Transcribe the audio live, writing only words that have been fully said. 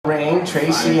name,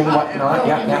 Tracy and whatnot.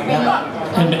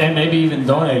 Yeah. And maybe even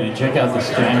donated. Check out the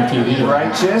Strand TV.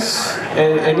 Righteous,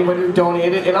 anybody who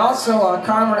donated, and also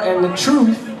Karma and the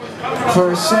Truth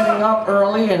for setting up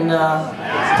early and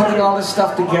putting all this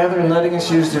stuff together and letting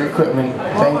us use their equipment.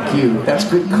 Thank you. That's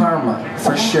good karma,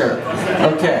 for sure.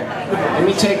 Okay, let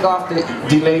me take off the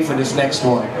delay for this next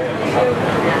one.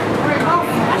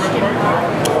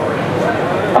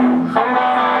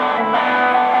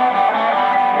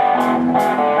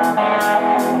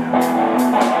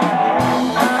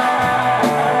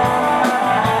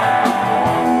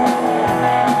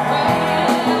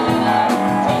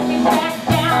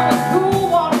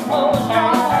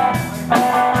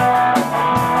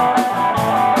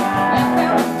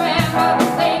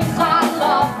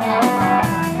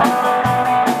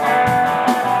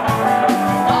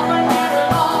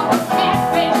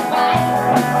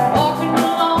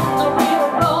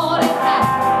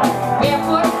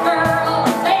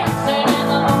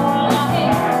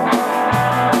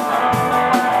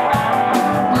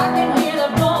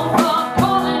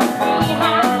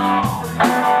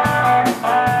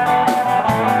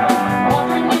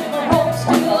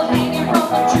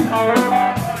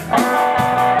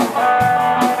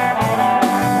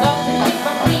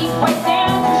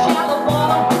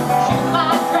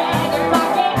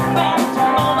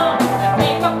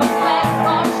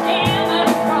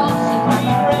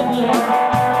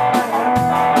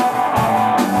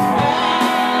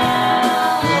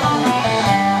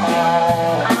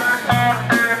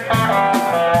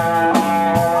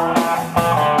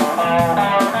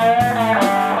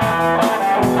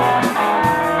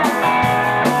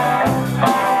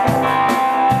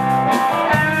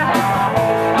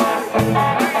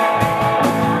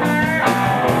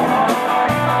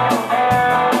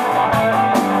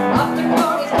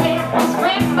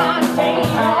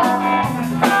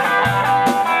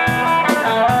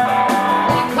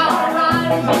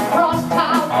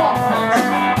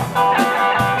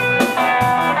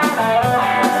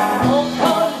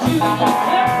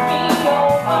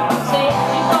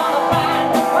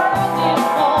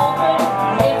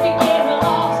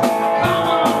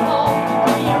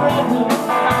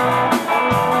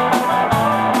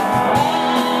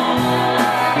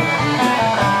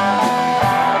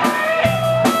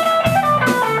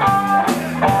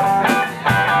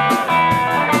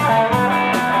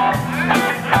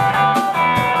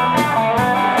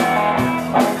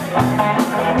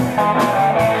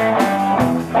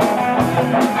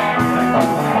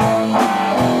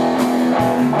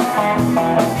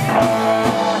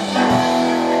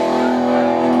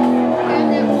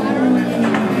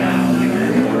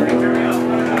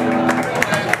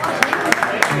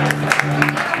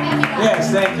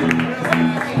 Yes, thank you.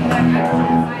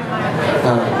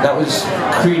 That was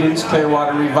Creedence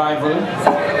Clearwater Revival,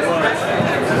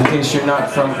 in case you're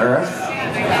not from Earth.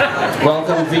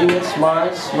 Welcome Venus,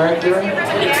 Mars, Mercury.